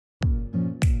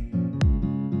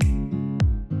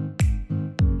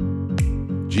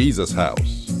Jesus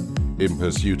House, in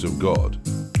pursuit of God,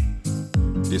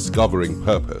 discovering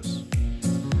purpose,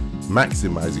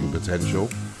 maximizing potential,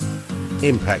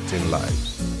 impacting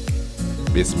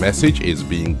lives. This message is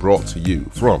being brought to you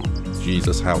from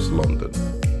Jesus House London.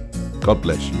 God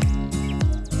bless you.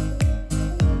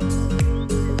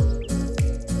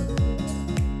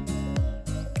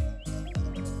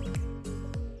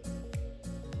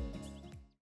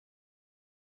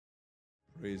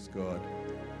 Praise God.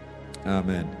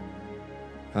 Amen.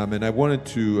 Amen. I wanted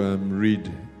to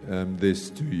read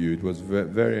this to you. It was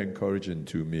very encouraging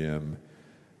to me.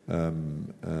 A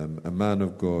man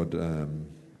of God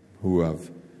who has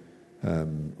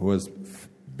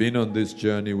been on this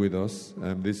journey with us.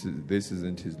 This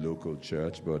isn't his local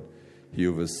church, but he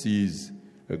oversees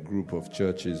a group of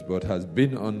churches, but has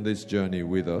been on this journey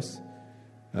with us.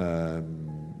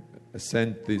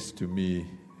 Sent this to me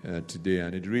today,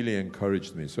 and it really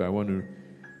encouraged me. So I want to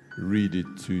read it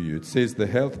to you. It says, the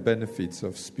health benefits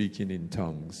of speaking in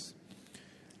tongues.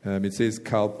 It says,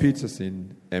 Carl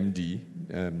Peterson, MD,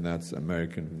 that's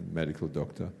American medical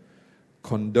doctor,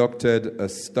 conducted a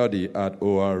study at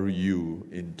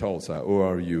ORU in Tulsa.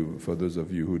 ORU, for those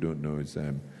of you who don't know, is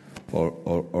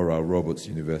Oral Roberts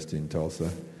University in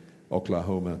Tulsa,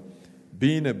 Oklahoma.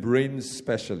 Being a brain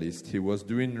specialist, he was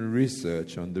doing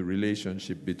research on the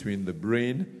relationship between the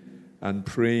brain and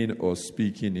praying or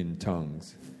speaking in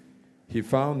tongues. He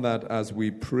found that as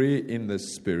we pray in the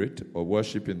Spirit or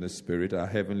worship in the Spirit, our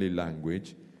heavenly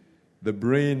language, the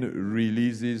brain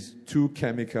releases two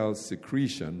chemical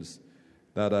secretions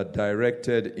that are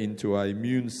directed into our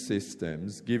immune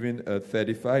systems, giving a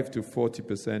 35 to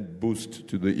 40% boost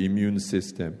to the immune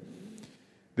system.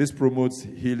 This promotes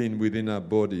healing within our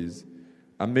bodies.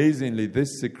 Amazingly,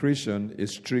 this secretion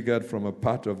is triggered from a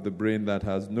part of the brain that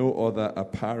has no other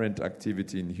apparent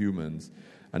activity in humans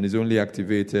and is only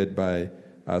activated by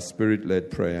our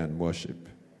spirit-led prayer and worship.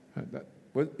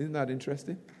 Isn't that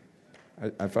interesting?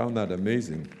 I found that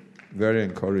amazing, very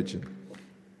encouraging.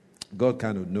 God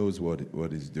kind of knows what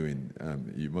He's doing,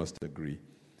 you must agree.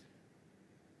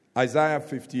 Isaiah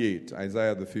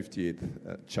the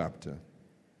 58th chapter.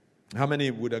 How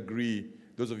many would agree,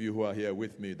 those of you who are here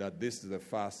with me, that this is a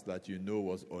fast that you know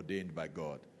was ordained by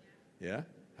God? Yeah?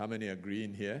 How many agree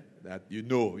in here that you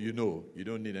know? You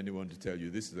don't need anyone to tell you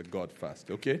this is a God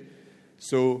fast, okay?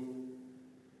 So,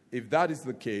 if that is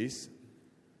the case,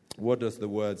 what does the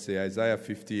word say? Isaiah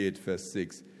 58 verse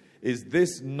 6. Is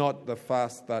this not the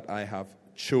fast that I have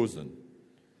chosen?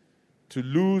 To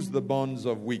loose the bonds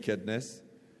of wickedness,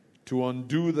 to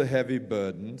undo the heavy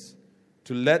burdens,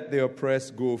 to let the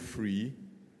oppressed go free,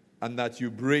 and that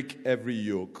you break every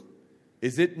yoke?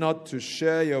 Is it not to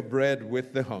share your bread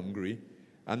with the hungry,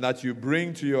 and that you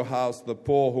bring to your house the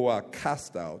poor who are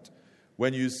cast out?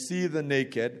 When you see the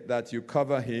naked, that you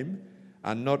cover him,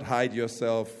 and not hide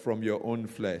yourself from your own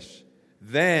flesh.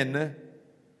 Then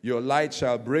your light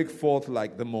shall break forth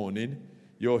like the morning,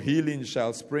 your healing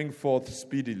shall spring forth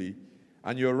speedily,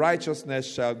 and your righteousness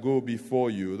shall go before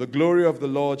you. The glory of the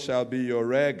Lord shall be your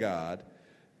rear guard.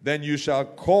 Then you shall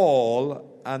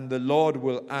call, and the Lord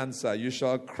will answer. You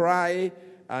shall cry,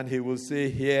 and he will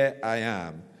say, here I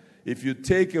am. If you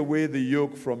take away the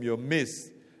yoke from your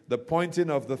midst, the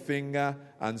pointing of the finger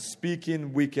and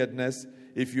speaking wickedness,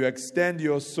 if you extend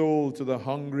your soul to the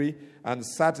hungry and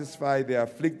satisfy the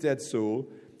afflicted soul,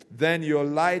 then your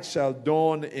light shall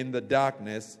dawn in the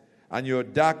darkness, and your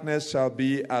darkness shall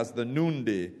be as the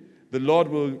noonday. The Lord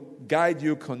will guide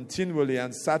you continually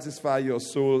and satisfy your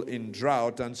soul in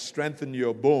drought and strengthen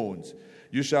your bones.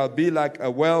 You shall be like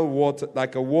a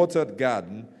watered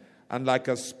garden, and like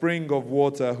a spring of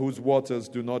water whose waters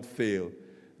do not fail.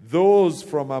 Those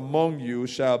from among you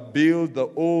shall build the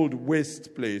old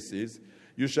waste places.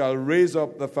 You shall raise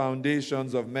up the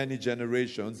foundations of many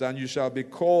generations, and you shall be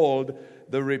called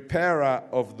the repairer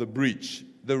of the breach,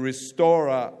 the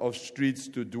restorer of streets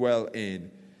to dwell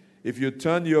in. If you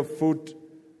turn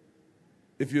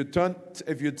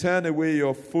away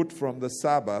your foot from the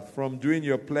Sabbath, from doing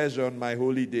your pleasure on my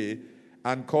holy day,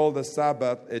 and call the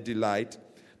Sabbath a delight,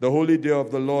 the holy day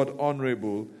of the Lord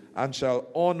honorable, and shall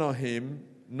honor him,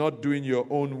 not doing your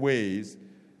own ways,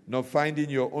 nor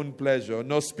finding your own pleasure,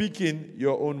 nor speaking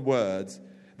your own words,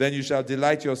 then you shall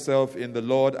delight yourself in the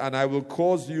Lord, and I will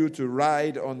cause you to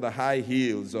ride on the high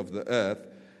hills of the earth,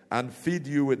 and feed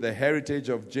you with the heritage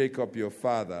of Jacob your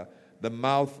father. The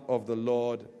mouth of the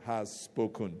Lord has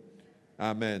spoken.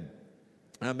 Amen.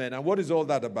 Amen. And what is all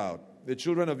that about? The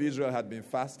children of Israel had been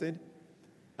fasting,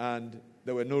 and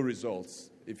there were no results.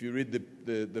 If you read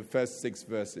the first 6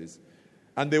 verses.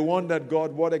 And they wondered,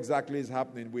 God, what exactly is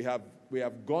happening? We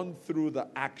have gone through the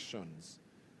actions.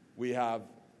 We have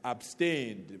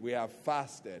abstained, we have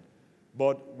fasted,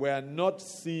 but we're not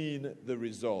seeing the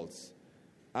results.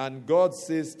 And God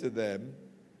says to them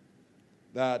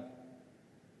that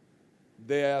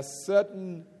there are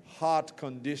certain heart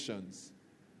conditions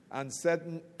and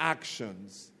certain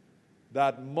actions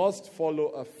that must follow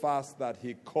a fast that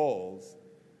he calls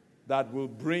that will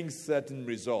bring certain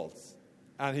results.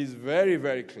 And he's very,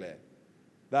 very clear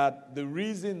that the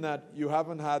reason that you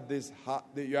haven't had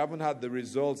the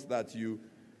results that you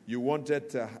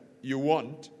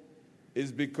want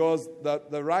is because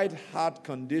the right heart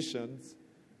conditions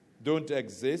don't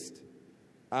exist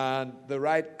and the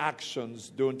right actions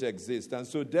don't exist. And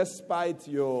so despite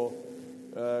your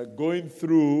going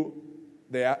through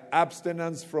the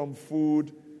abstinence from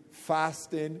food,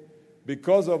 fasting,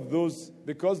 because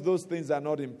those things are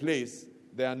not in place,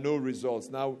 there are no results.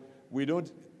 Now, we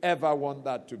don't ever want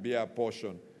that to be our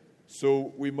portion.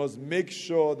 So we must make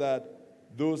sure that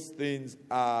those things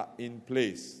are in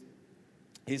place.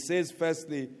 He says,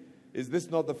 firstly, is this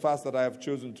not the fast that I have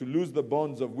chosen, to loose the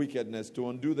bonds of wickedness, to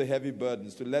undo the heavy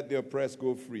burdens, to let the oppressed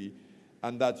go free,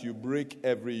 and that you break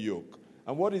every yoke?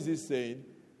 And what is he saying?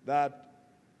 That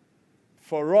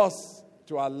for us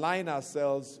to align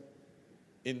ourselves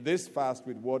in this fast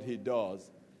with what he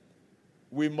does,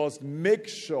 we must make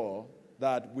sure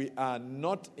that we are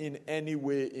not in any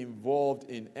way involved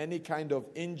in any kind of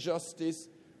injustice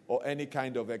or any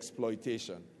kind of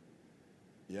exploitation.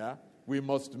 Yeah? We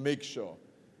must make sure.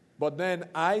 But then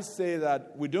I say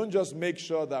that we don't just make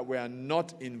sure that we are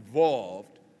not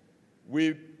involved.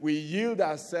 We yield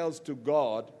ourselves to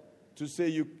God to say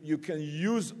you can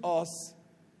use us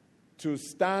to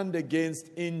stand against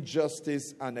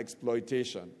injustice and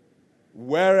exploitation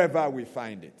wherever we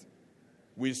find it.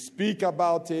 We speak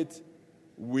about it.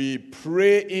 We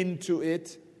pray into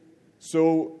it.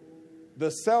 So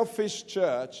the selfish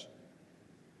church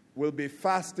will be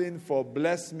fasting for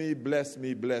bless me, bless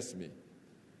me, bless me.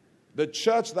 The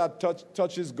church that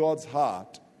touches God's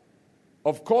heart,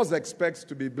 of course, expects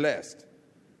to be blessed,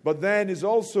 but then is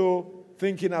also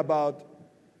thinking about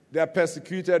their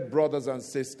persecuted brothers and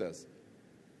sisters.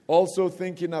 Also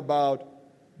thinking about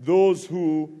those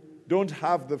who don't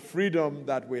have the freedom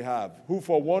that we have, who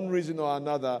for one reason or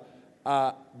another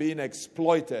are being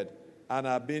exploited and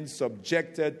are being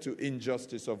subjected to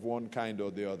injustice of one kind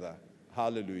or the other.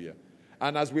 Hallelujah.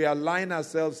 And as we align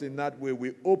ourselves in that way,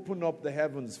 we open up the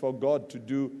heavens for God to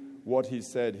do what he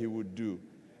said he would do.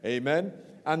 Amen?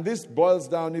 And this boils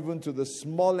down even to the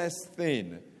smallest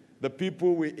thing, the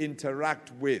people we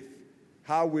interact with,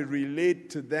 how we relate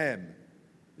to them.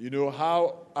 You know,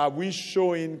 how are we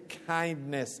showing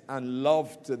kindness and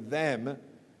love to them,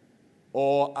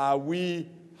 or are we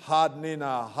hardening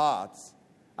our hearts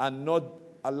and not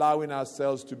allowing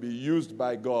ourselves to be used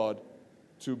by God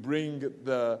to bring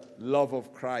the love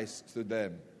of Christ to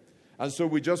them? And so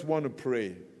we just want to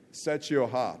pray. Search your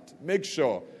heart. Make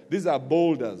sure. These are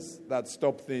boulders that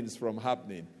stop things from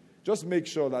happening. Just make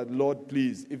sure that, Lord,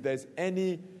 please, if there's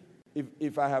any,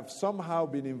 if I have somehow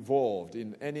been involved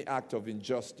in any act of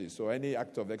injustice or any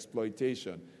act of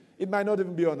exploitation, it might not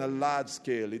even be on a large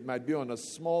scale. It might be on a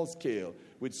small scale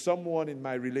with someone in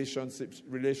my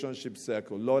relationship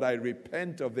circle. Lord, I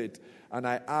repent of it, and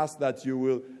I ask that you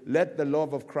will let the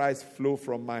love of Christ flow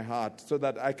from my heart so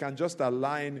that I can just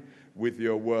align with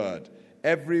your word.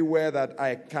 Everywhere that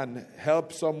I can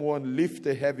help someone lift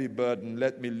a heavy burden,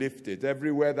 let me lift it.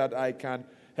 Everywhere that I can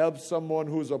help someone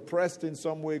who's oppressed in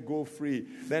some way go free,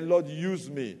 then Lord, use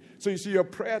me. So you see, your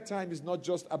prayer time is not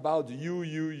just about you.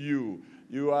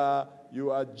 You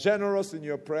are generous in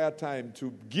your prayer time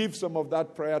to give some of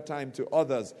that prayer time to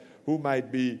others who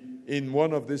might be in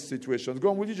one of these situations. Go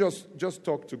on, will you just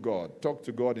talk to God? Talk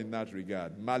to God in that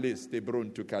regard. Malis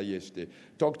tebrun tu kayeshte.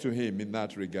 Talk to him in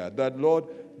that regard. That, Lord,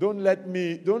 don't let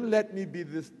me be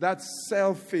that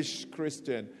selfish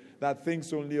Christian that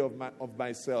thinks only of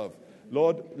myself.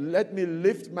 Lord, let me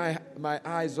lift my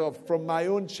eyes up from my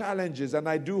own challenges, and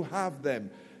I do have them,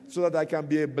 so that I can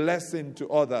be a blessing to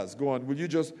others. Go on. Will you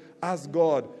just ask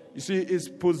God? You see, He's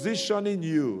positioning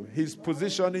you. He's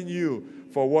positioning you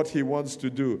for what He wants to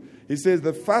do. He says,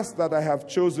 the fast that I have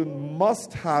chosen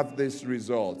must have these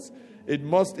results. It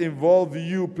must involve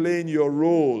you playing your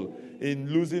role in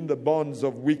losing the bonds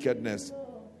of wickedness.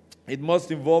 It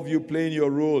must involve you playing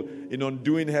your role in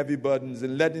undoing heavy burdens,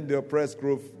 in letting the oppressed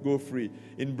go free,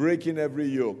 in breaking every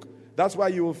yoke. That's why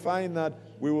you will find that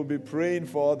we will be praying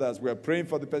for others. We are praying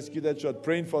for the persecuted church,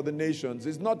 praying for the nations.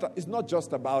 It's not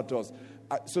just about us,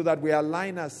 so that we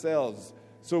align ourselves.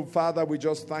 So, Father, we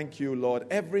just thank you, Lord,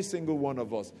 every single one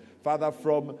of us. Father,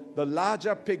 from the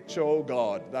larger picture, oh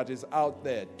God, that is out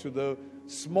there, to the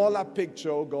smaller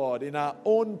picture, oh God, in our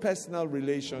own personal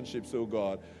relationships, oh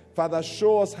God. Father,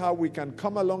 show us how we can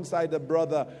come alongside a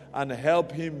brother and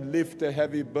help him lift a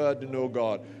heavy burden, oh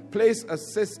God. Place a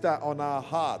sister on our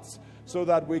hearts so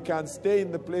that we can stay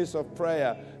in the place of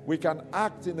prayer. We can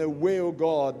act in a way, oh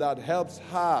God, that helps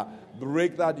her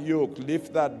break that yoke,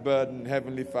 lift that burden,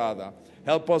 Heavenly Father.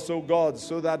 Help us, oh God,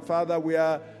 so that, Father, we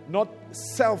are not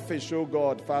selfish, oh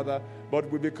God, Father, but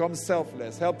we become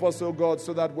selfless. Help us, oh God,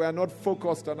 so that we are not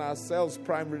focused on ourselves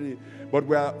primarily, but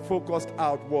we are focused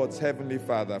outwards, Heavenly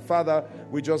Father. Father,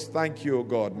 we just thank you, oh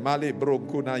God.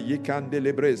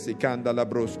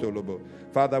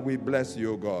 Father, we bless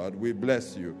you, oh God. We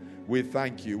bless you. We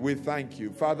thank you. We thank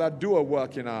you. Father, do a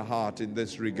work in our heart in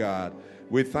this regard.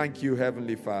 We thank you,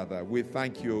 Heavenly Father. We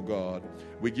thank you, O God.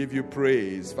 We give you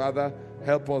praise. Father,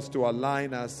 help us to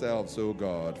align ourselves, O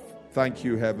God. Thank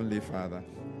you, Heavenly Father.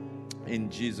 In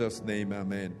Jesus' name,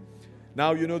 amen.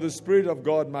 Now, you know, the Spirit of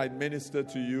God might minister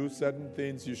to you certain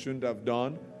things you shouldn't have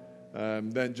done.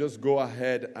 Then just go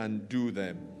ahead and do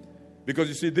them. Because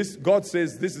you see, God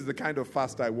says this is the kind of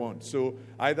fast I want. So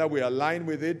either we align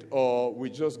with it or we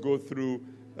just go through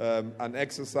an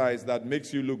exercise that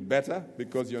makes you look better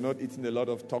because you're not eating a lot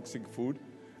of toxic food.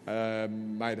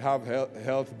 Might have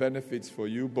health benefits for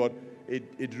you, but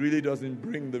it really doesn't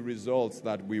bring the results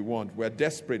that we want. We're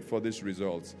desperate for these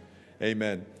results.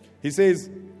 Amen. He says,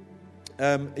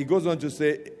 he goes on to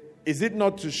say, is it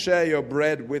not to share your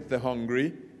bread with the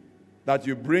hungry, that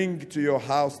you bring to your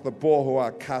house the poor who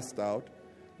are cast out?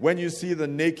 When you see the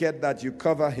naked, that you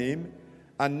cover him,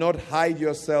 and not hide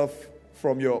yourself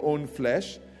from your own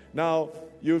flesh? Now,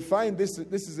 you'll find this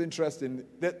is interesting.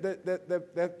 There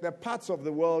are parts of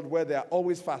the world where they are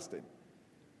always fasting.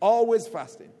 Always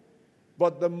fasting.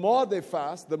 But the more they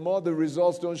fast, the more the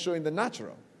results don't show in the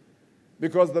natural.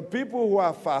 Because the people who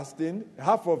are fasting,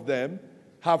 half of them,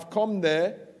 have come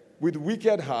there with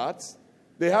wicked hearts.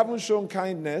 They haven't shown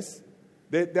kindness.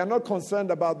 They are not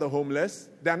concerned about the homeless.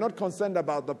 They are not concerned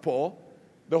about the poor.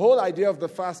 The whole idea of the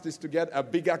fast is to get a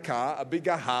bigger car, a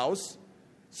bigger house,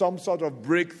 some sort of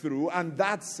breakthrough, and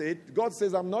that's it. God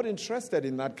says, I'm not interested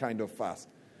in that kind of fast.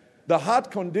 The heart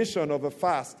condition of a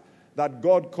fast that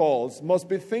God calls must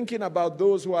be thinking about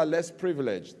those who are less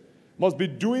privileged, must be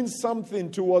doing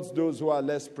something towards those who are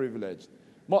less privileged.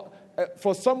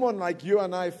 For someone like you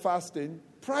and I fasting,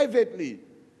 privately,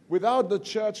 without the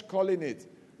church calling it,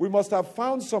 we must have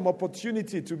found some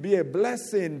opportunity to be a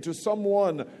blessing to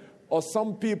someone or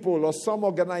some people or some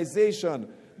organization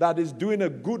that is doing a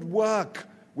good work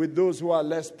with those who are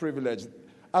less privileged.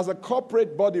 As a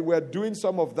corporate body, we're doing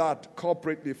some of that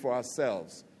corporately for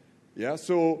ourselves. Yeah,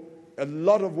 so a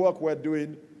lot of work we're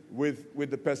doing with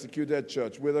the persecuted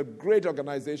church, with a great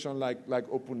organization like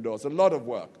Open Doors. A lot of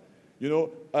work. You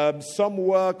know, some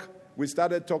work we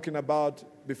started talking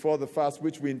about before the fast,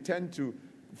 which we intend to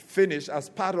finish as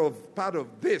part of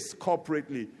this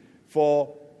corporately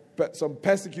for some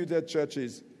persecuted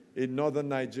churches in northern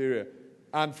Nigeria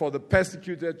and for the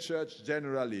persecuted church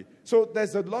generally. So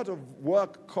there's a lot of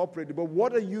work corporately, but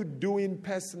what are you doing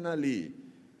personally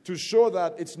to show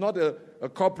that it's not a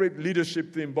corporate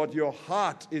leadership thing, but your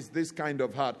heart is this kind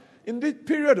of heart? In the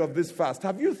period of this fast,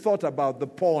 have you thought about the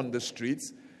poor on the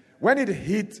streets? When it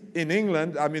hit in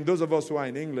England, I mean, those of us who are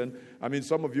in England, I mean,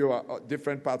 some of you are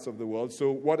different parts of the world,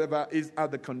 so whatever are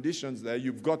the conditions there,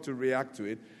 you've got to react to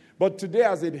it. But today,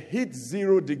 as it hit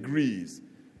 0 degrees,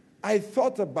 I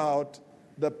thought about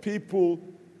the people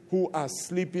who are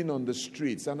sleeping on the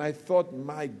streets, and I thought,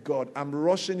 my God, I'm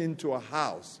rushing into a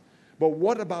house. But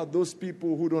what about those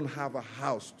people who don't have a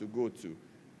house to go to?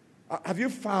 Have you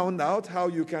found out how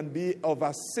you can be of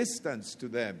assistance to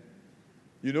them?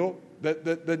 You know,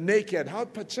 the naked, how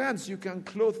perchance you can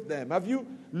clothe them. Have you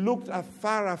looked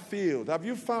far afield? Have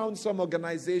you found some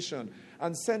organization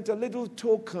and sent a little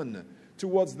token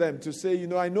towards them to say, you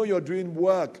know, I know you're doing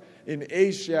work in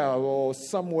Asia or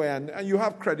somewhere and you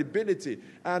have credibility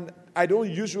and I don't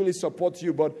usually support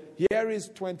you, but here is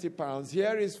 20 pounds,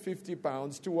 here is 50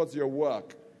 pounds towards your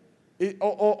work.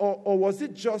 Or was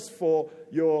it just for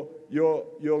your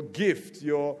gift,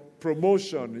 your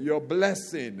promotion, your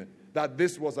blessing that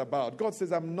this was about? God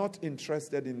says, I'm not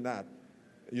interested in that.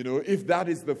 You know, if that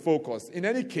is the focus. In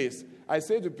any case, I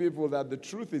say to people that the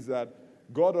truth is that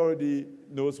God already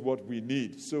knows what we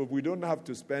need. So we don't have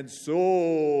to spend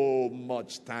so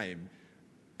much time,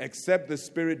 except the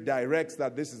Spirit directs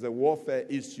that this is a warfare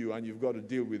issue and you've got to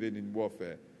deal with it in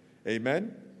warfare.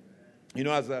 Amen? You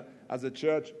know, as a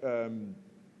church, I'm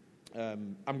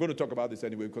going to talk about this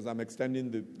anyway because I'm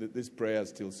extending these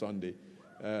prayers till Sunday.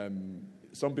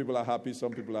 Some people are happy,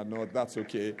 some people are not. That's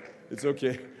okay. It's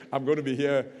okay. I'm going to be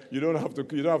here. You don't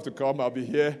have to come. I'll be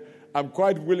here. I'm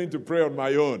quite willing to pray on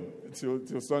my own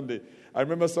till Sunday. I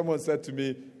remember someone said to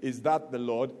me, "Is that the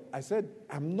Lord?" I said,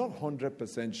 "I'm not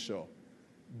 100% sure,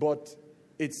 but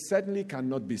it certainly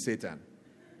cannot be Satan.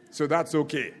 So that's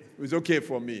okay. It's okay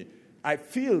for me. I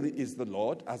feel it is the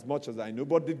Lord as much as I know.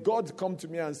 But did God come to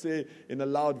me and say in a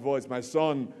loud voice, my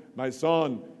son,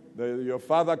 your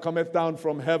father cometh down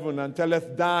from heaven and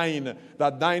telleth thine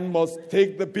that thine must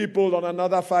take the people on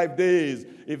another 5 days.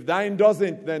 If thine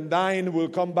doesn't, then thine will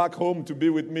come back home to be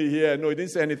with me here." No, he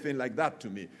didn't say anything like that to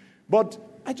me. But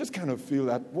I just kind of feel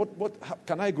that, how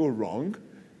can I go wrong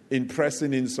in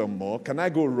pressing in some more? Can I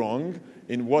go wrong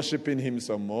in worshiping him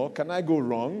some more? Can I go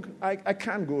wrong? I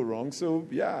can't go wrong. So,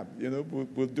 yeah,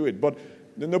 we'll do it. But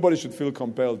nobody should feel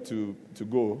compelled to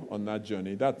go on that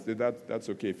journey. That's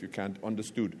okay if you can't.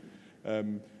 Understood.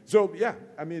 So, yeah,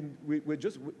 I mean, we're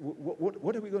just,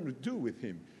 what are we going to do with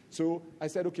him? So I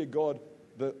said, okay, God,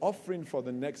 the offering for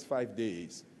the next 5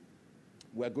 days,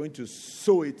 we're going to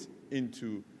sow it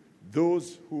into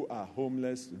those who are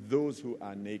homeless, those who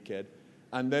are naked,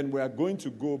 and then we are going to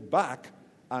go back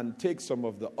and take some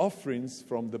of the offerings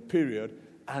from the period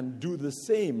and do the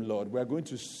same, Lord. We are going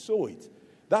to sow it.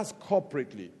 That's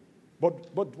corporately.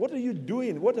 But what are you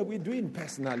doing? What are we doing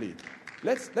personally?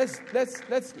 Let's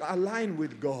align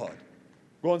with God.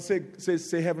 Go on,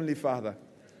 say, Heavenly Father,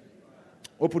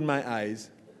 open my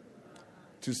eyes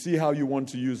to see how you want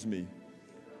to use me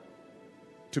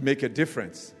to make a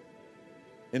difference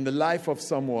in the life of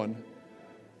someone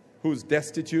who's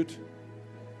destitute,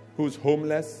 who's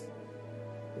homeless,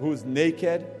 who's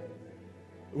naked,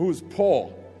 who's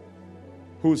poor,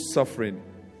 who's suffering.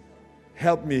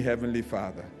 Help me, Heavenly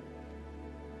Father.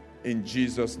 In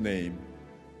Jesus' name,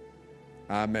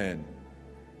 amen.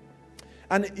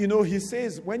 And, he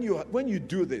says, when you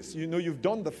do this, you've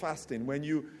done the fasting, when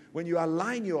you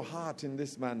align your heart in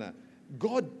this manner,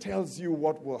 God tells you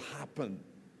what will happen.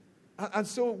 And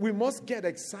so we must get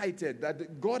excited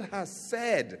that God has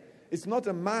said. It's not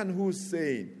a man who's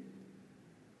saying.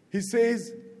 He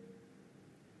says,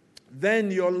 "Then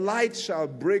your light shall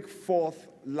break forth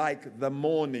like the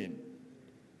morning.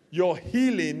 Your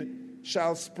healing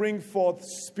shall spring forth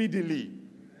speedily."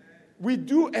 We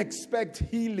do expect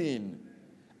healing.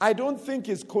 I don't think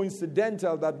it's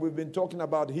coincidental that we've been talking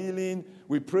about healing.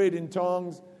 We prayed in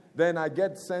tongues. Then I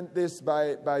get sent this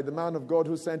by the man of God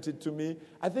who sent it to me.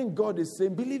 I think God is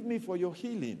saying, believe me for your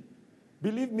healing.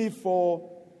 Believe me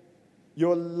for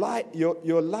your light.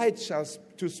 Your light shall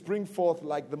to spring forth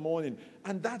like the morning.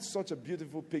 And that's such a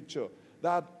beautiful picture,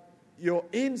 that you're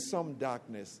in some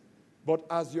darkness, but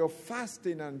as you're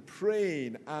fasting and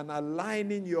praying and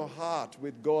aligning your heart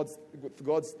with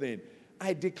God's thing,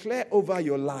 I declare over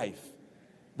your life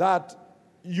that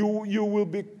you will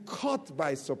be caught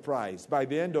by surprise by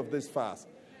the end of this fast.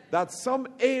 That some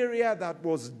area that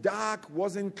was dark,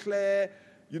 wasn't clear,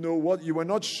 what you were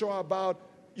not sure about,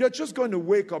 you're just going to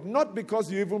wake up, not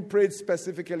because you even prayed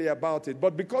specifically about it,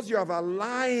 but because you have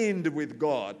aligned with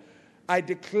God. I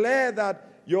declare that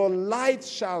your light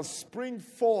shall spring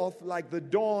forth like the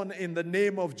dawn in the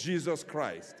name of Jesus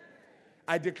Christ.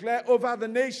 I declare over the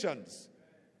nations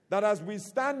that as we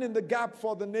stand in the gap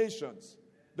for the nations,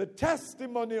 the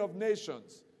testimony of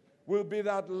nations will be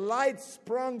that light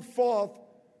sprung forth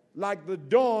like the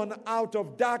dawn out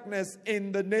of darkness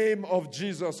in the name of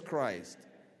Jesus Christ.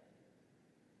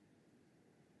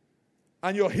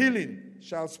 And your healing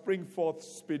shall spring forth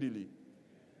speedily.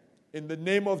 In the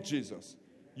name of Jesus,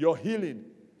 your healing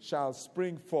shall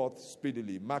spring forth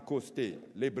speedily. Makoste,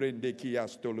 lebrende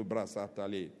kiastolu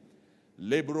brasatale.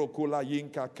 Lebro kula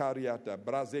yinka kariata,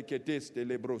 brazeketeste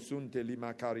lebrosunte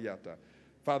lima kariata.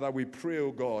 Father, we pray,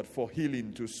 O God, for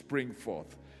healing to spring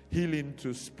forth. Healing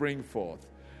to spring forth.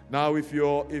 Now, if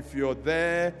you're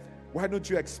there, why don't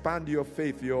you expand your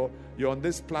faith? You're on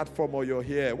this platform or you're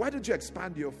here. Why don't you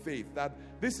expand your faith that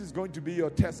this is going to be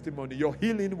your testimony? Your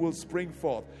healing will spring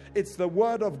forth. It's the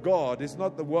word of God. It's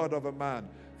not the word of a man.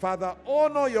 Father,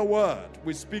 honor your word.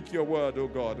 We speak your word, O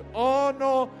God.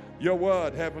 Honor your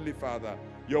word, Heavenly Father.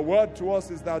 Your word to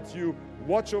us is that you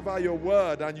watch over your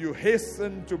word and you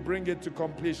hasten to bring it to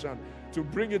completion, to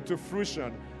bring it to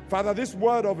fruition. Father, this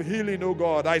word of healing, O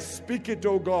God, I speak it,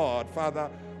 O God,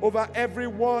 Father, over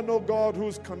everyone, O God,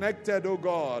 who's connected, O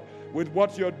God, with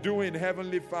what you're doing,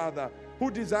 Heavenly Father,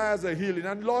 who desires a healing.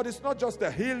 And Lord, it's not just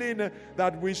a healing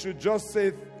that we should just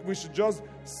say, we should just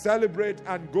celebrate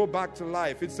and go back to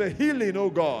life. It's a healing, O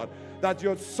God, that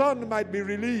your son might be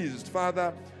released,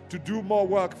 Father, to do more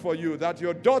work for you, that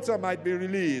your daughter might be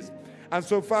released, And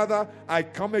so, Father, I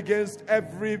come against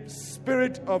every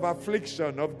spirit of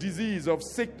affliction, of disease, of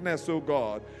sickness, oh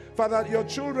God. Father, your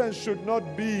children should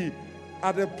not be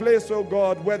at a place, oh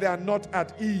God, where they are not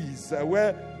at ease,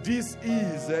 where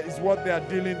dis-ease is what they are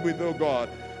dealing with, oh God.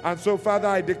 And so, Father,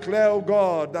 I declare, oh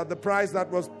God, that the price that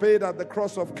was paid at the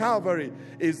cross of Calvary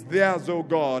is theirs, oh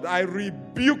God. I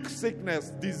rebuke sickness,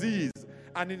 disease,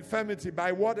 and infirmity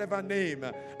by whatever name.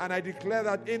 And I declare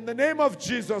that in the name of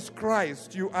Jesus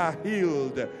Christ, you are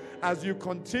healed. As you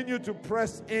continue to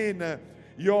press in,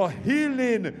 your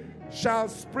healing shall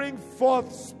spring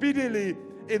forth speedily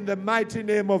in the mighty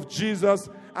name of Jesus.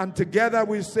 And together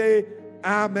we say,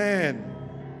 Amen.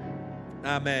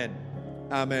 Amen.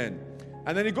 Amen.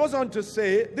 And then he goes on to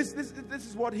say, this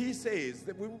is what he says,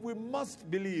 that we must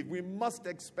believe, we must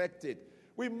expect it.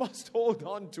 We must hold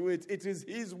on to it. It is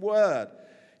his word.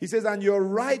 He says, and your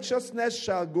righteousness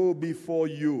shall go before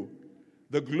you.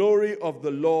 The glory of the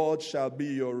Lord shall be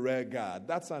your rear guard.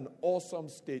 That's an awesome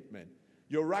statement.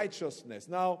 Your righteousness.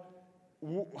 Now,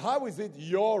 how is it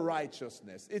your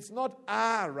righteousness? It's not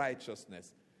our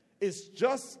righteousness. It's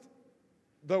just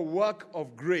the work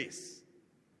of grace.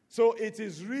 So it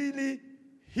is really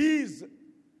his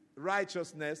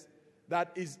righteousness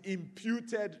that is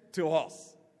imputed to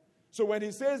us. So when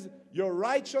he says, your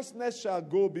righteousness shall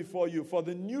go before you, for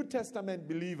the New Testament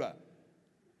believer,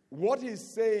 what he's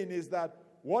saying is that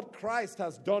what Christ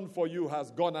has done for you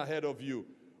has gone ahead of you.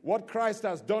 What Christ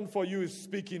has done for you is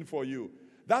speaking for you.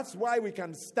 That's why we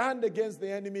can stand against the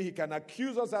enemy. He can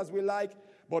accuse us as we like,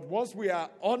 but once we are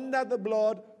under the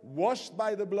blood, washed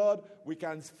by the blood, we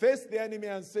can face the enemy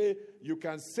and say, you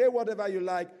can say whatever you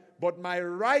like, but my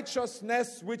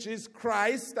righteousness, which is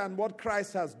Christ and what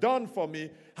Christ has done for me,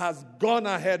 has gone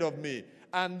ahead of me.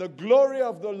 And the glory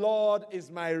of the Lord is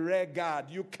my rear guard.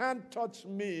 You can't touch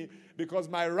me because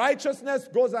my righteousness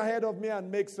goes ahead of me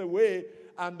and makes a way,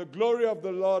 and the glory of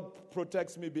the Lord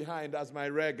protects me behind as my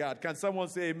rear guard. Can someone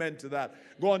say amen to that?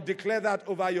 Go on, declare that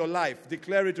over your life.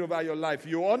 Declare it over your life.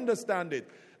 You understand it.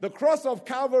 The cross of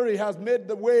Calvary has made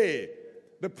the way.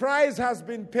 The price has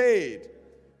been paid.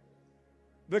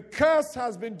 The curse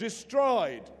has been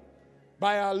destroyed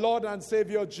by our Lord and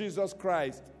Savior Jesus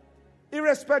Christ.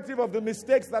 Irrespective of the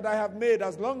mistakes that I have made,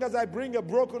 as long as I bring a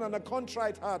broken and a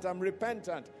contrite heart, I'm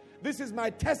repentant. This is my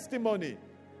testimony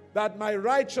that my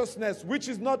righteousness, which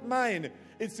is not mine,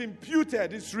 it's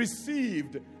imputed, it's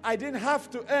received. I didn't have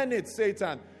to earn it,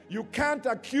 Satan. You can't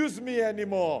accuse me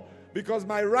anymore because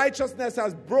my righteousness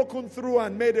has broken through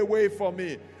and made a way for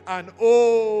me. And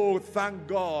oh, thank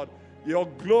God, your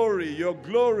glory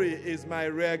is my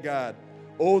rear guard.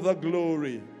 Oh, the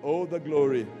glory, oh, the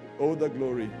glory, oh, the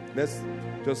glory. Let's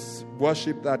just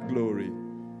worship that glory.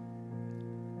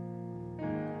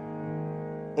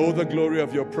 Oh, the glory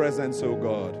of your presence, oh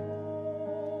God.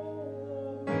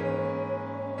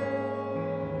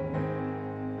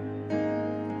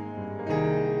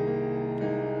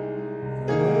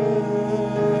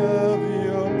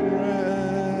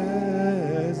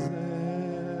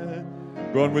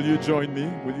 Go on, will you join me?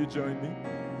 Will you join me?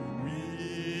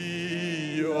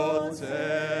 We, your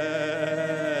temple.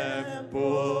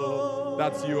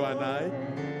 That's you and I.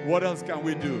 What else can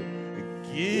we do?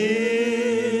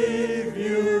 Give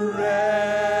you reverence.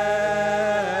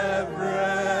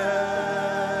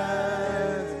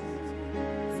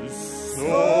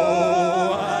 So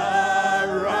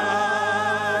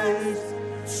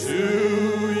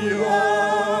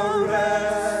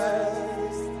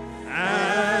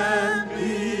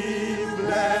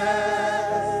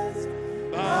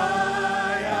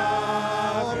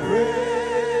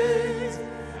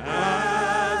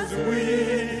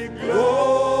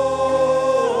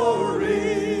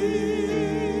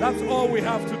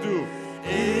have to do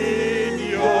in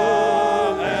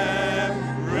your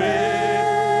embrace.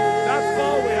 That's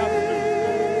all we have to do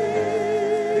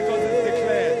because it's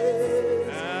declared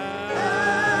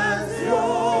as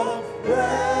your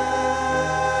presence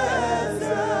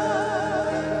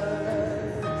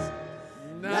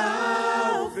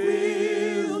now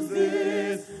fills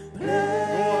this place.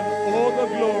 Go on, all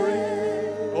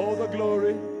the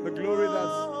glory that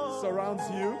surrounds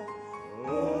you.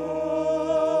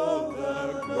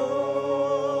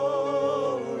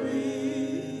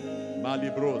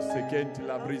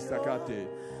 La brisa cate.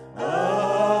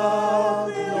 Oh,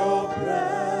 your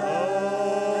presence.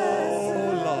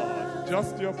 Oh, Lord,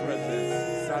 just your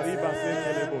presence.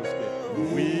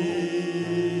 We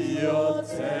your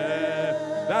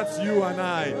temple. That's you and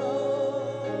I.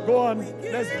 Go on,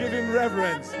 let's give him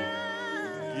reverence.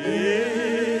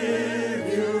 Give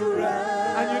you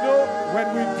reverence. And you know, when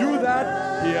we do that,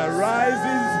 he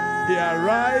arises He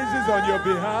arises on your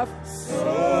behalf. So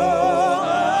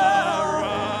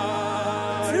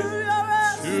arise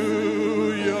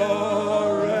to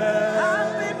your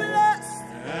rest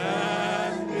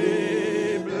and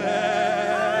be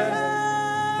blessed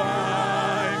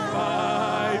by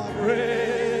my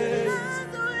praise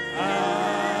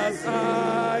as I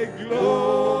glory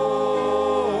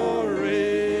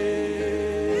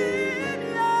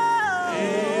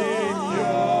in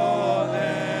your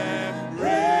embrace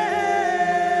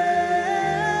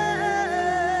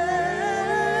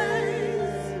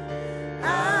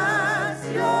as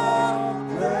your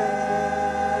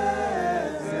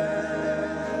presence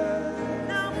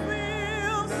now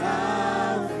fills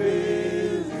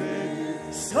me.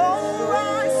 So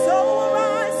arise, so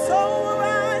arise, so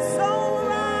arise, so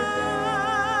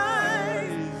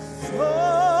arise, so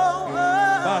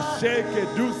arise. Basheke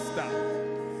dusta.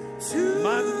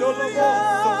 Mandolo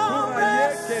bosso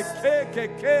turayeke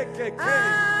ke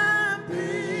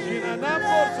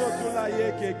Jinanamoso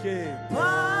tulayeke ke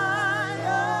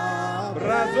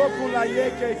Brazo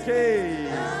kulayeke ke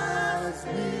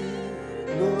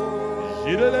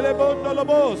Jirele bondo lo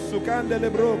bosso candele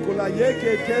brocula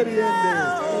yeke keriende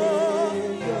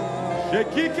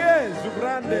Shekike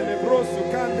zubrande le brosu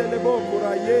candele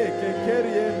bocura yeke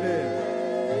keriende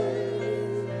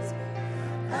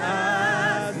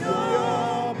as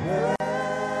your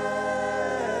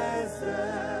presence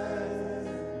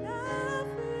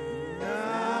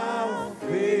now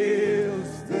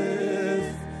fills this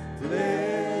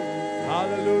place.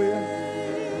 Hallelujah,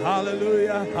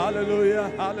 hallelujah, hallelujah,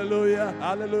 hallelujah,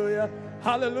 hallelujah,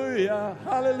 hallelujah,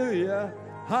 hallelujah,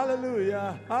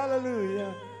 hallelujah,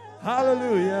 hallelujah,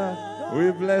 hallelujah.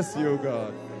 We bless you,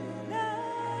 God.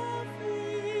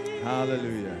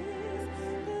 Hallelujah.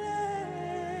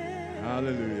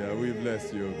 Hallelujah. We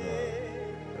bless you, God.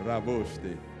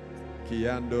 Raboshte.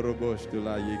 Kiando roboshte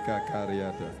la yika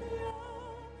kariata.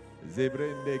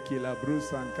 Zebrende kila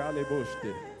brusan kale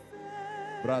boshte.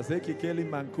 Brazeki keli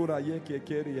mankura yeke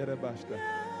keri yerebashta.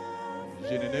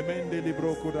 Jinenemende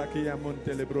libro kurakia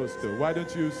monte lebrosto. Why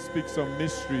don't you speak some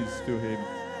mysteries to him?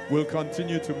 We'll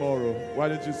continue tomorrow. Why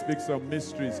don't you speak some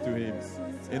mysteries to him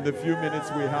in the few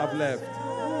minutes we have left?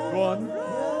 Go on.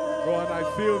 Go on. I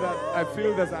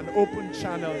feel there's an open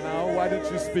channel now. Why don't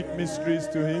you speak mysteries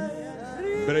to him?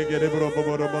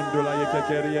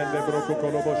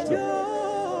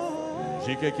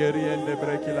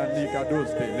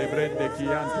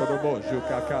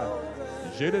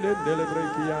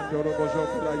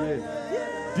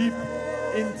 Deep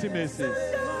intimacy.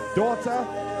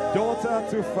 Daughter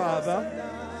to father,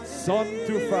 son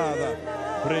to father.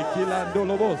 Brekilando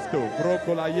lobosto,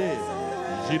 brocolaye.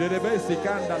 Girebesi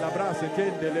canda la brasa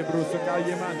kende le bruso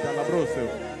manta la broso.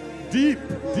 Deep.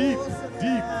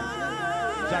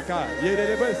 Jaka,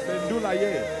 yere beste ndula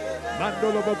ye.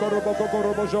 Mandolo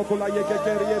bokoro jokola ye ke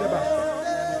keriere basta.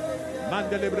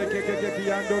 Mandele breke ke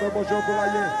yando robo jokola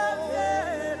ye.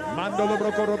 Mandolo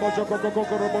brokoro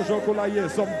jokola ye.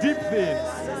 Some deep things.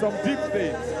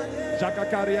 Jaka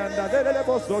karianda dele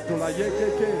boso to la ye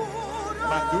ke.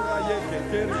 Mandura ye ke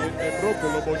keriende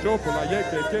brokolo bojokola ye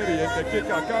ke keriende ke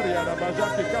kariara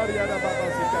bajaki kariara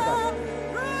babasikada.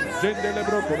 Jendele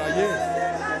brokola ye.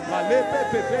 Malepe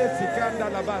pepe sikanda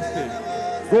labaste.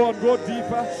 Go on, go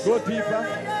deeper.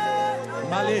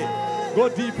 Male, go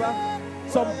deeper.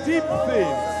 Some deep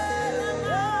things.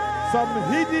 Some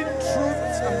hidden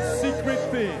truths and secret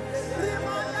things.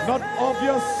 Not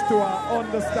obvious to our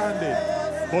understanding.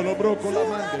 Bolobroko la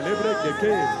mande, lebre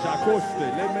keke, jakoste,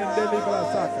 le mende libra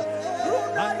saka.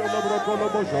 Ando lobroko lo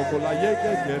bojoko la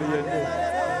yeke keriende.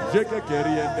 Jeke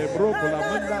keriende, broko la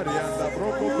mandarianda,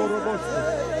 broko korobosto.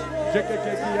 Jeke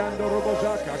keki ando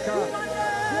robojaka ka.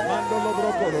 Mando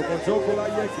lobroko lo bojoko la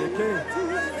yeke ke.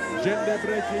 Jende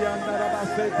breki anda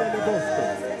rabaste telebosto.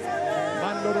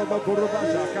 Mando roboko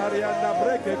robaja kari anda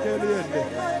breke keriende.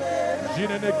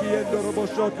 Jinene kiendo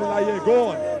roboshoto la ye. Go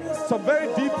on. Some very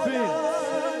deep things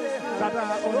that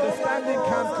our understanding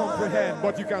can't comprehend,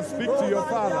 but you can speak to your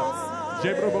Father.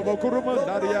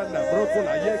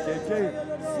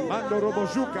 Mando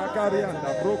robojuka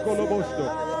karianda brokolo bosto.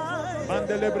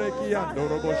 Mandele brekiando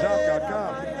robojaka ka.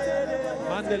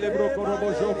 Mandele broko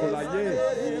robojoko la ye.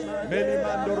 Meli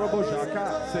mando robojaka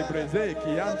se preze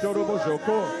kianto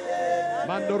robojoko.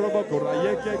 Mando roboko la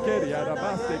ye ke keria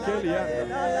rabaste kelianda.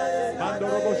 Mando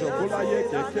robojoko la ye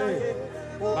ke ke.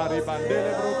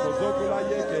 Maribandele broko zoko la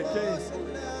ye ke ke.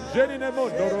 Jenine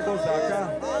mondo robozaka.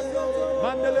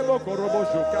 Mandele boko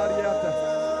robojokariata.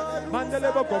 Mandele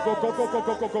boko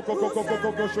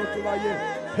shotulaye.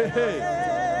 Hey.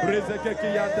 Brezeke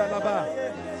kiyanda laba.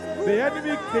 The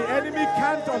enemy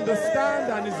can't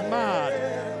understand and is mad.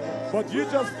 But you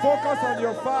just focus on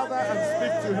your Father and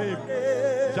speak to him.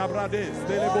 Jabrades,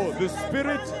 Delebo, the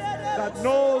Spirit that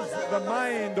knows the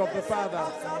mind of the Father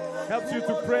helps you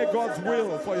to pray God's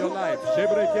will for your life.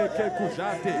 Jebreke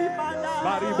kujate,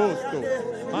 baribosto,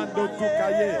 mando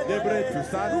tukaye, debre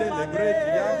tusande, lebre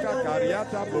tiyanka,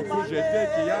 kariata, bokujete,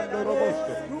 kiyando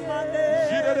robosto.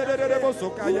 Jirerebo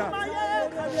kaya,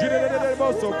 jirerebo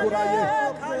kuraye,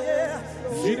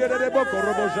 jirerebo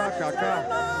koroboja kaka,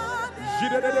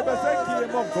 jirerebo seki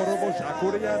emo koroboja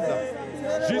kurianda,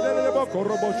 jirerebo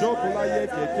korobojo kulaye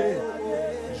keke.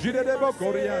 Jirerebo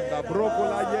korianda,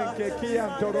 brokola yenke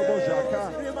kianto robojaka.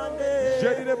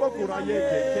 Jirerebo kuraye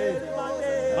keke.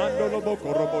 Mandolobo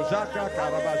korobojaka,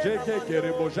 karabajeke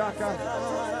kerebojaka.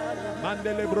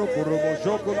 Mandele broko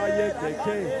robojokola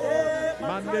yekeke.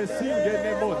 Mande singe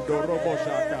nemondo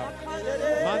robojaka.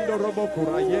 Mando robo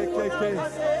kuraye keke.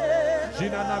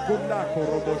 Jinana gunda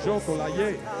korobojokola ye.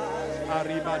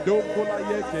 Aribado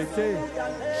kulaye keke.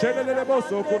 Shelelebo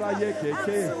sokuraye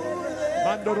keke.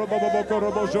 Mando robo boko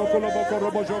robo joko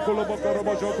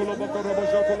robo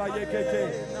joko la yekeke.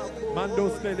 Mando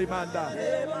steli manda.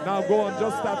 Now go on,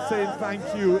 just start saying thank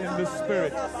you in the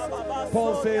Spirit.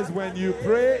 Paul says when you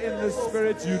pray in the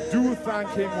Spirit, you do thank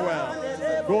him well.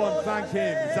 Go on, thank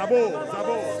him. Zabo,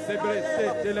 sebre se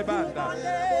telebanda.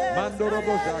 Mando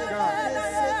robo jaka.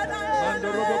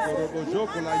 Mando robo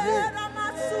joko la ye.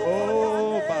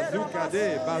 Oh, bazooka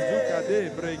de,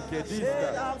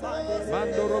 brenkedista.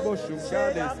 Mando robo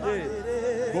shungade ste.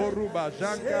 Boruba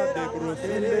janka de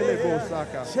brosinde le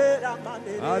bosaka.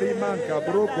 Arimanka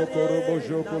broko korobo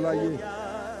joko la ye.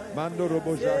 Mando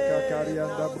robo jaka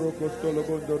karianda broko stolo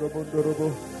bondo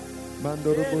robo.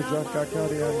 Mando robo jaka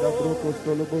karianda broko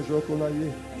stolo bojoko la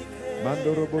ye.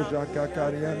 Mando robo jaka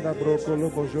karianda broko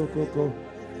lobo joko ko.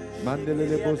 Mandele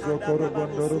le boso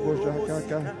korobondo robo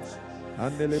jaka.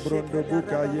 Andele brondo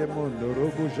buka ye mondo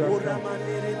robo jaka.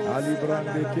 Ali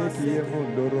brande keki ye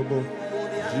mondo robo.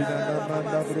 Jinana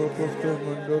manda broko sto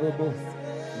mondo robo.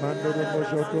 Mando robo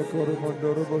joko koro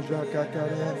mondo robo jaka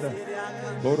karianda.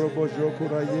 Borobo joko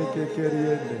ra ye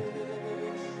kekeriende.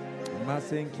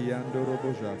 Masenki ando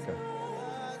robo jaka.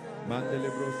 Mandele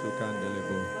broso kandele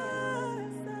bo.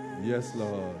 Yes,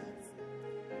 Lord.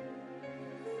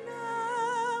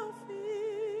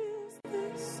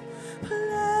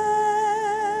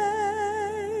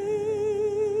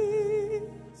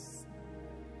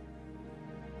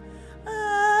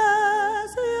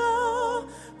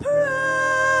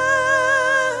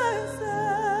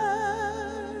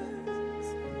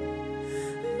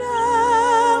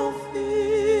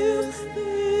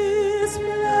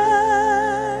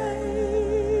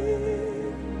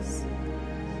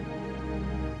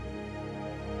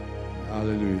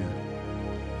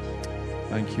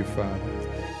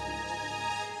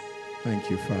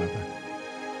 Father.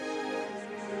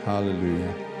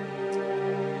 Hallelujah.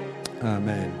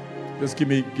 Amen. Just give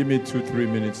me 2-3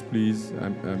 minutes, please.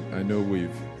 I know we've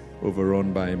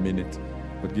overrun by a minute,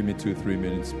 but give me 2-3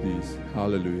 minutes, please.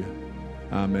 Hallelujah.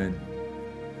 Amen.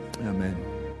 Amen.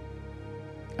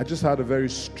 I just had a very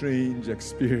strange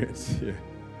experience here.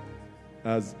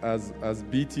 As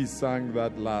BT sang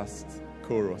that last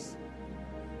chorus,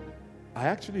 I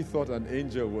actually thought an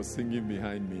angel was singing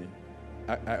behind me.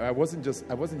 I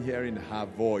wasn't hearing her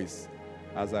voice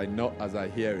as I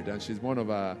hear it, and she's one of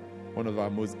our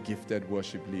most gifted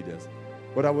worship leaders.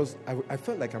 But I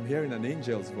felt like I'm hearing an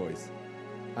angel's voice,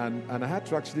 and I had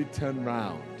to actually turn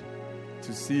around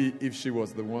to see if she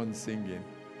was the one singing,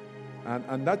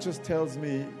 and that just tells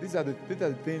me these are the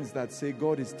things that say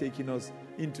God is taking us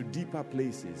into deeper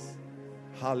places.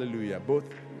 Hallelujah! Both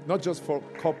not just for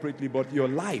corporately, but your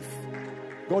life.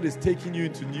 God is taking you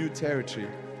into new territory.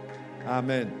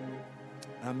 Amen.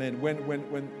 Amen.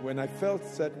 When I felt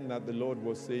certain that the Lord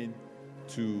was saying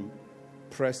to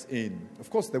press in, of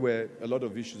course there were a lot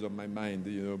of issues on my mind,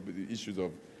 the issues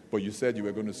of, but you said you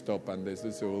were going to stop, and there's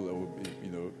this whole,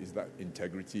 is that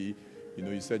integrity?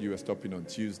 You said you were stopping on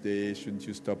Tuesday, shouldn't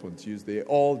you stop on Tuesday?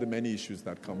 All the many issues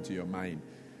that come to your mind,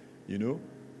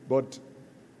 But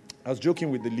I was joking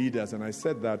with the leaders, and I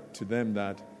said that to them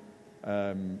that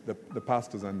the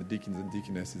pastors and the deacons and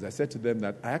deaconesses, I said to them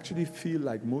that I actually feel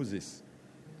like Moses.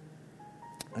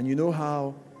 And you know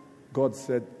how God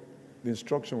said the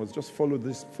instruction was just follow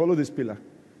this pillar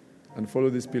and follow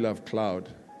this pillar of cloud.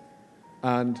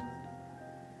 And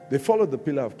they followed the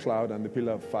pillar of cloud and the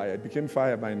pillar of fire. It became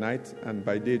fire by night, and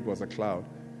by day it was a cloud.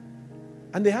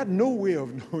 And they had no way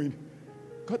of knowing.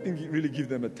 God didn't really give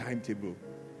them a timetable.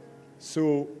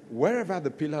 So wherever the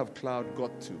pillar of cloud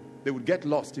got to, they would get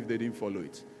lost if they didn't follow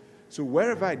it. So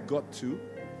wherever it got to,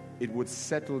 it would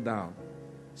settle down.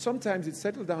 Sometimes it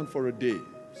settled down for a day,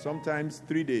 sometimes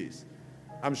 3 days.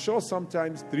 I'm sure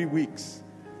sometimes 3 weeks.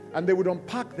 And they would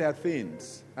unpack their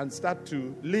things and start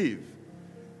to leave.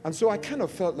 And so I kind of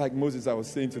felt like Moses, I was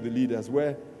saying to the leaders,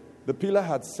 where the pillar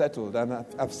had settled, and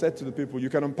I've said to the people, you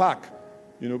can unpack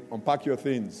your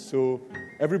things. So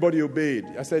everybody obeyed.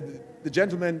 I said, the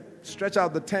gentlemen, stretch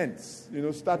out the tents,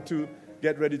 start to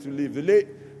get ready to leave.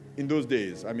 In those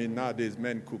days, nowadays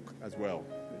men cook as well.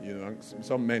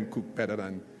 Some men cook better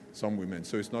than some women,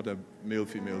 so it's not a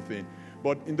male-female thing.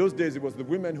 But in those days, it was the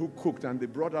women who cooked, and they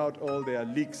brought out all their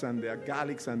leeks and their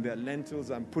garlics and their lentils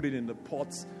and put it in the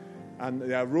pots. And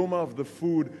the aroma of the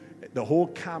food, the whole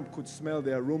camp could smell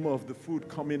the aroma of the food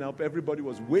coming up. Everybody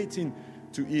was waiting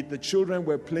to eat. The children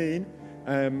were playing,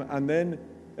 and then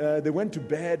they went to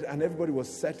bed, and everybody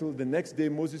was settled. The next day,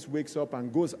 Moses wakes up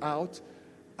and goes out,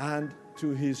 and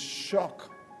to his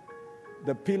shock,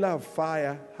 the pillar of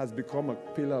fire has become a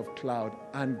pillar of cloud.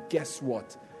 And guess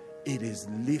what? It is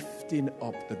lifting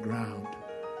up the ground.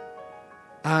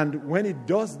 And when it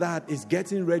does that, it's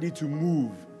getting ready to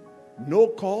move. No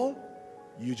call.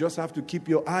 You just have to keep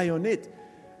your eye on it.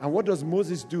 And what does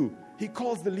Moses do? He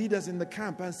calls the leaders in the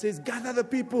camp and says, gather the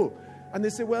people. And they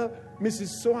say, well,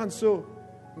 Mrs. So-and-so,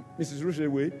 Mrs.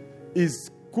 Rushewe, is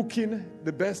cooking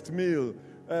the best meal.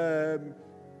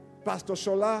 Pastor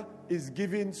Shola is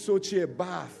giving Sochi a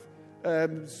bath.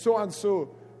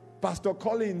 So-and-so, Pastor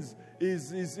Collins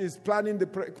is planning the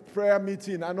prayer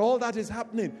meeting, and all that is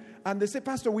happening. And they say,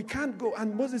 Pastor, we can't go.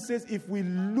 And Moses says, if we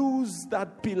lose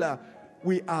that pillar,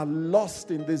 we are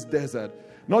lost in this desert.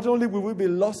 Not only will we be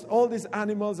lost, all these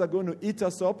animals are going to eat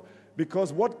us up,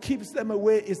 because what keeps them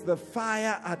away is the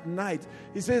fire at night.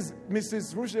 He says,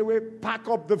 Mrs. Rushewe, pack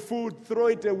up the food, throw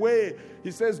it away.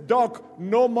 He says, Doc,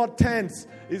 no more tents.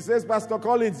 He says, Pastor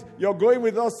Collins, you're going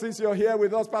with us since you're here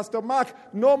with us. Pastor Mark,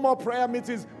 no more prayer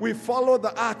meetings. We follow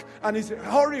the ark. And he said,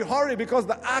 hurry, because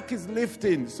the ark is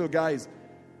lifting. So guys,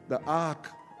 the ark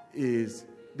is,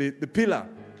 the pillar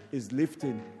is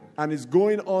lifting, and it's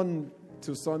going on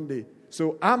to Sunday.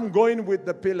 So I'm going with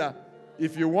the pillar.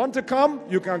 If you want to come,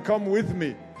 you can come with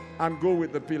me and go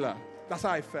with the pillar. That's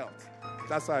how I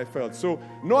felt. So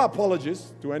no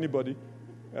apologies to anybody.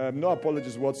 No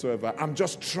apologies whatsoever. I'm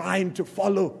just trying to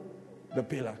follow the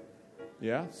pillar.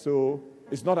 Yeah? So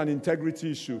it's not an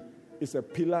integrity issue. It's a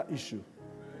pillar issue.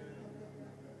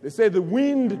 They say the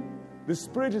wind, the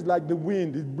Spirit is like the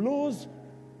wind. It blows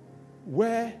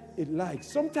where it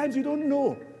likes. Sometimes you don't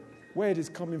know where it is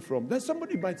coming from. Then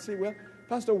somebody might say, well,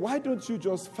 Pastor, why don't you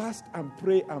just fast and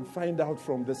pray and find out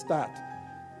from the start?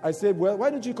 I said, well, why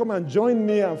don't you come and join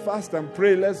me and fast and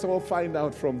pray? Let's all find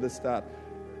out from the start.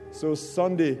 So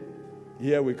Sunday,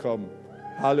 here we come.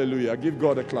 Hallelujah. Give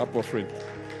God a clap offering.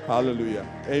 Hallelujah.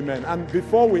 Amen. And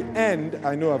before we end,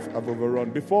 I know I've overrun.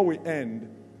 Before we end,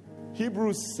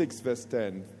 Hebrews 6 verse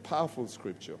 10, powerful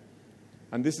scripture.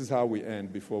 And this is how we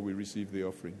end before we receive the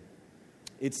offering.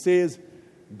 It says,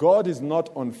 God is not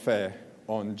unfair,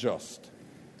 unjust,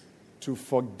 to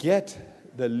forget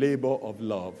the labor of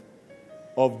love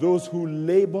of those who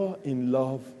labor in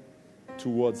love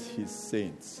towards his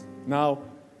saints. Now,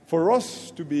 for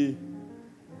us to be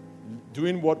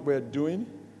doing what we're doing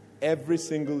every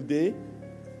single day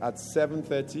at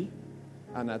 7:30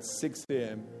 and at 6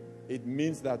 a.m., it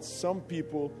means that some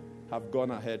people have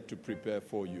gone ahead to prepare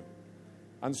for you.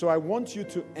 And so I want you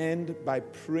to end by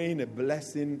praying a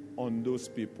blessing on those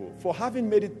people for having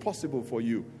made it possible for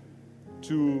you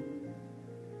to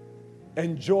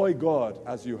enjoy God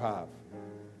as you have.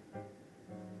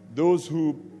 Those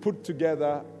who put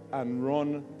together and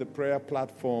run the prayer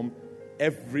platform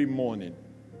every morning.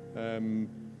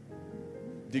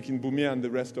 Deacon Bumi and the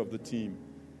rest of the team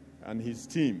and his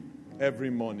team every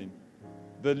morning.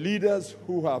 The leaders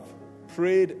who have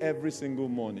prayed every single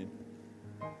morning.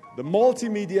 The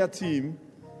multimedia team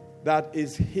that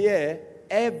is here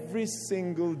every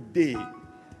single day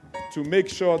to make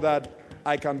sure that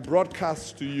I can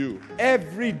broadcast to you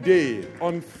every day,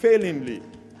 unfailingly,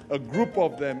 a group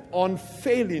of them,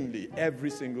 unfailingly, every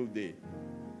single day.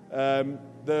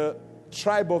 The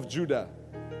tribe of Judah,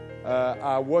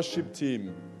 our worship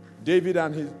team, David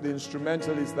and the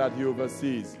instrumentalists that he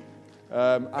oversees,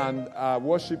 and our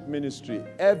worship ministry,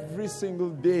 every single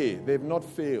day, they've not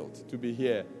failed to be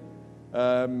here.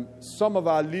 Some of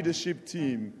our leadership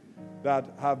team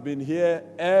that have been here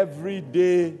every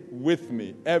day with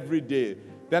me, every day.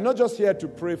 They're not just here to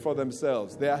pray for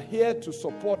themselves. They are here to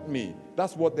support me.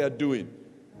 That's what they're doing.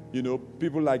 You know,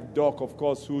 people like Doc, of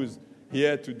course, who is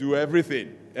here to do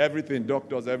everything. Everything. Doc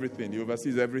does everything. He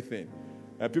oversees everything.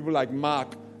 People like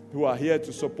Mark, who are here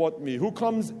to support me. Who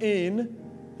comes in,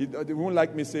 they won't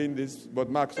like me saying this, but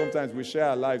Mark, sometimes we share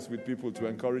our lives with people to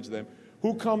encourage them,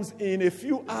 who comes in a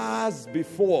few hours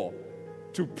before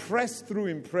to press through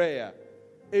in prayer.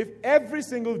 If every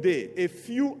single day, a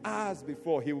few hours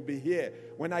before, he will be here.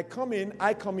 When I come in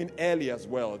early as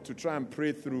well to try and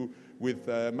pray through with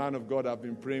a man of God I've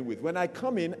been praying with. When I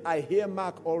come in, I hear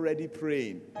Mark already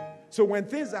praying. So when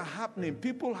things are happening,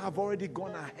 people have already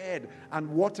gone ahead and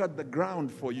watered the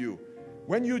ground for you.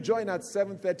 When you join at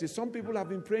 7:30, some people have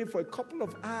been praying for a couple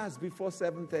of hours before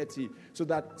 7:30 so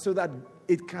that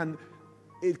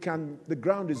the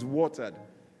ground is watered.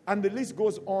 And the list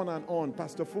goes on and on.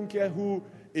 Pastor Funke, who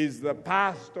is the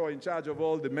pastor in charge of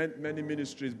all the many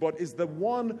ministries, but is the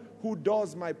one who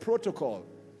does my protocol.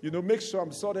 Make sure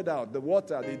I'm sorted out. The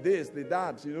water, the this, the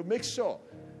that. Make sure.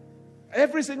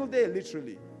 Every single day,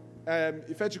 literally.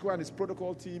 Ifechukwu and his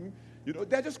protocol team,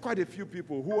 there are just quite a few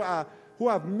people who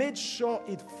have made sure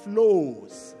it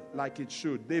flows like it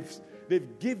should.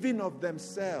 They've given of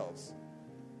themselves.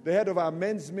 The head of our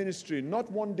men's ministry,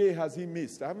 not one day has he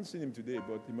missed. I haven't seen him today,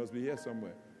 but he must be here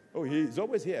somewhere. Oh, he's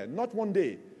always here. Not one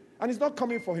day. And he's not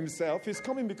coming for himself. He's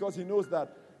coming because he knows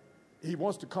that he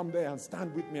wants to come there and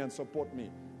stand with me and support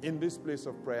me in this place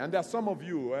of prayer. And there are some of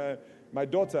you, my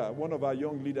daughter, one of our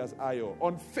young leaders, Ayo,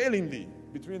 unfailingly,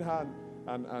 between her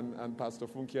and Pastor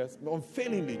Funke,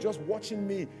 unfailingly, just watching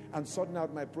me and sorting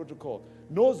out my protocol,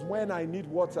 knows when I need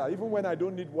water. Even when I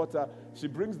don't need water, she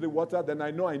brings the water, then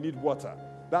I know I need water.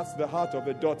 That's the heart of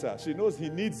a daughter. She knows he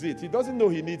needs it. He doesn't know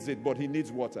he needs it, but he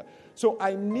needs water. So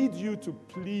I need you to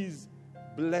please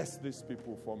bless these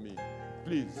people for me.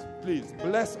 Please,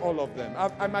 bless all of them.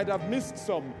 I might have missed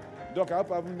some. Doc, I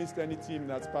hope I haven't missed any team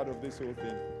that's part of this whole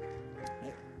thing.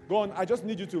 Go on, I just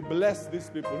need you to bless these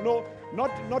people. No,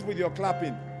 not with your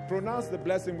clapping. Pronounce the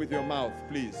blessing with your mouth,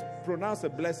 please. Pronounce a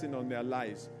blessing on their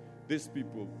lives. These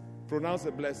people. Pronounce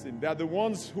a blessing. They are the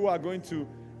ones who are going to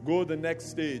go the next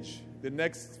stage, the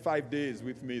next 5 days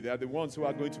with me. They are the ones who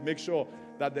are going to make sure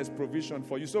that there's provision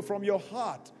for you. So from your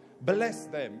heart, bless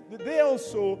them. They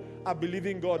also are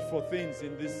believing God for things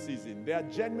in this season. They are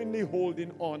genuinely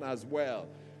holding on as well.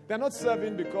 They're not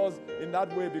serving because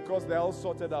they're all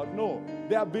sorted out. No,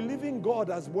 they are believing God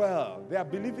as well. They are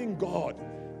believing God.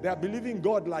 They are believing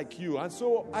God like you. And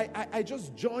so I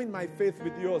just join my faith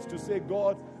with yours to say,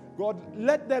 God,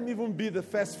 let them even be the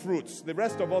first fruits. The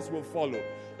rest of us will follow.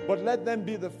 But let them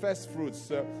be the first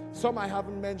fruits. Some I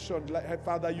haven't mentioned.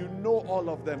 Father, you know all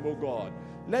of them, oh God.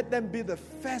 Let them be the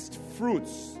first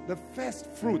fruits,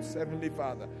 Heavenly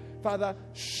Father. Father,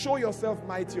 show yourself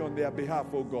mighty on their behalf,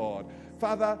 oh God.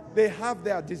 Father, they have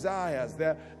their desires,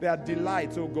 their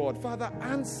delights, oh God. Father,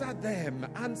 answer them.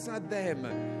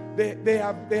 They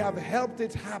have helped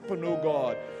it happen, oh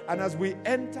God. And as we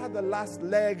enter the last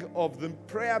leg of the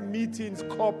prayer meetings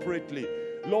corporately,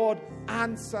 Lord,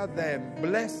 answer them.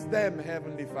 Bless them,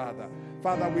 Heavenly Father.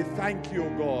 Father, we thank you,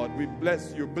 oh God. We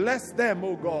bless you. Bless them,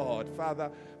 oh God.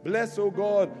 Father, bless, oh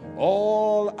God,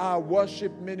 all our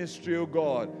worship ministry, oh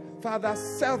God. Father,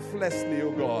 selflessly,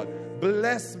 oh God.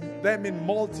 Bless them in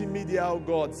multimedia, oh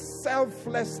God.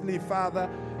 Selflessly, Father,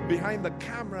 behind the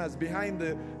cameras, behind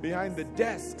the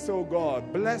desks, oh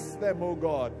God. Bless them, oh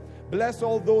God. Bless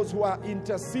all those who are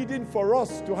interceding for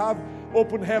us to have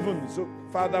open heavens,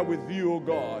 Father, with you, oh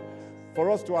God.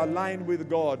 For us to align with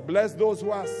God. Bless those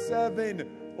who are serving,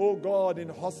 oh God, in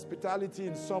hospitality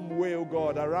in some way, oh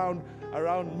God,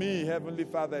 around me, Heavenly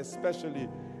Father, especially.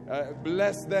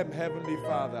 Bless them, Heavenly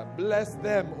Father. Bless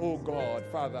them, oh God,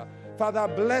 Father. Father,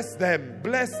 bless them,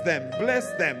 bless them,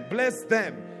 bless them, bless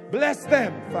them, bless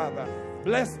them, Father.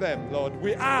 Bless them, Lord.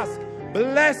 We ask,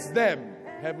 bless them,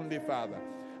 Heavenly Father.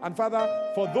 And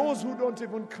Father, for those who don't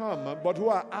even come, but who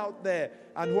are out there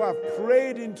and who have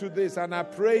prayed into this and are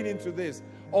praying into this,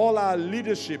 all our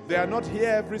leadership, they are not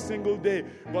here every single day,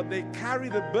 but they carry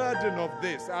the burden of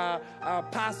this. Our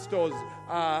pastors,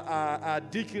 our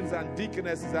deacons and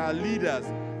deaconesses, our leaders,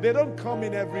 they don't come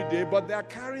in every day, but they are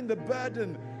carrying the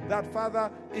burden that,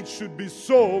 Father, it should be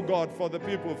so, oh God, for the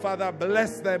people. Father,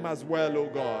 bless them as well, oh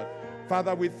God.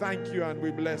 Father, we thank you and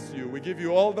we bless you. We give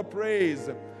you all the praise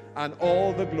and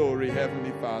all the glory,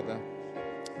 Heavenly Father.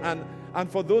 And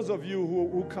for those of you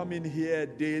who come in here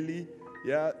daily,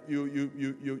 yeah,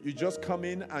 you just come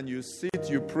in and you sit,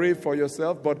 you pray for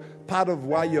yourself, but part of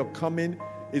why you're coming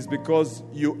is because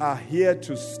you are here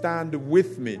to stand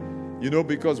with me.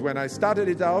 Because when I started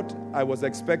it out, I was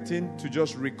expecting to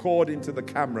just record into the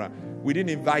camera. We didn't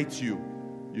invite you.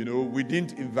 We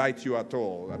didn't invite you at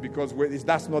all because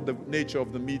that's not the nature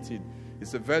of the meeting.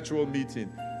 It's a virtual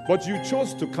meeting. But you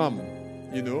chose to come,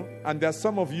 and there's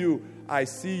some of you, I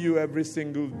see you every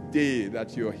single day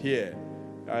that you're here.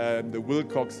 the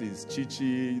Wilcoxes,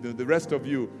 Chichi, the rest of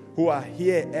you who are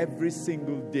here every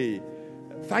single day.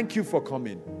 Thank you for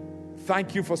coming.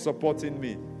 Thank you for supporting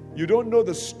me. You don't know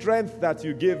the strength that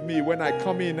you give me when I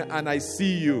come in and I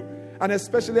see you. And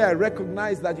especially I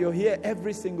recognize that you're here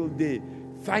every single day.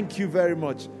 Thank you very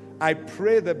much. I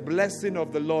pray the blessing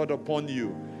of the Lord upon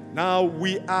you. Now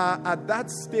we are at that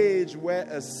stage where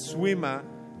a swimmer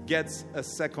gets a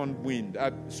second wind.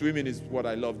 Swimming is what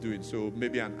I love doing, so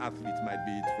maybe an athlete might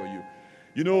be it for you.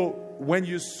 You know, when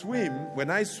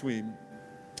I swim,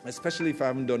 especially if I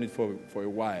haven't done it for a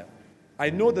while, I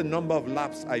know the number of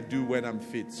laps I do when I'm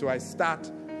fit. So I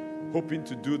start hoping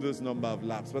to do those number of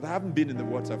laps. But I haven't been in the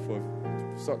water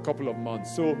for a couple of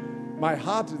months. So my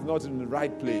heart is not in the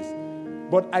right place.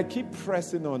 But I keep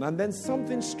pressing on. And then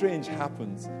something strange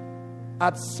happens.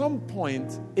 At some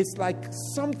point, it's like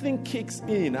something kicks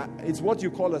in. It's what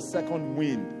you call a second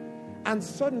wind. And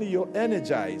suddenly you're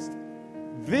energized.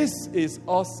 This is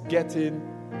us getting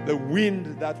the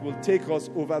wind that will take us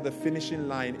over the finishing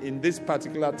line in this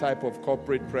particular type of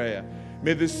corporate prayer.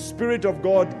 May the Spirit of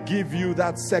God give you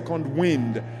that second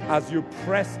wind as you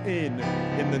press in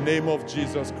the name of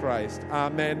Jesus Christ.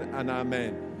 Amen and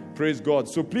amen. Praise God.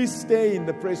 So please stay in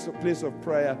the place of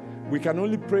prayer. We can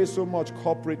only pray so much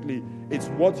corporately. It's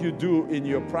what you do in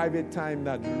your private time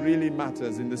that really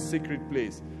matters, in the secret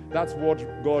place. That's what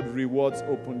God rewards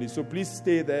openly. So please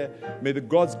stay there. May the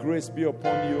God's grace be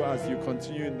upon you as you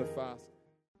continue in the fast.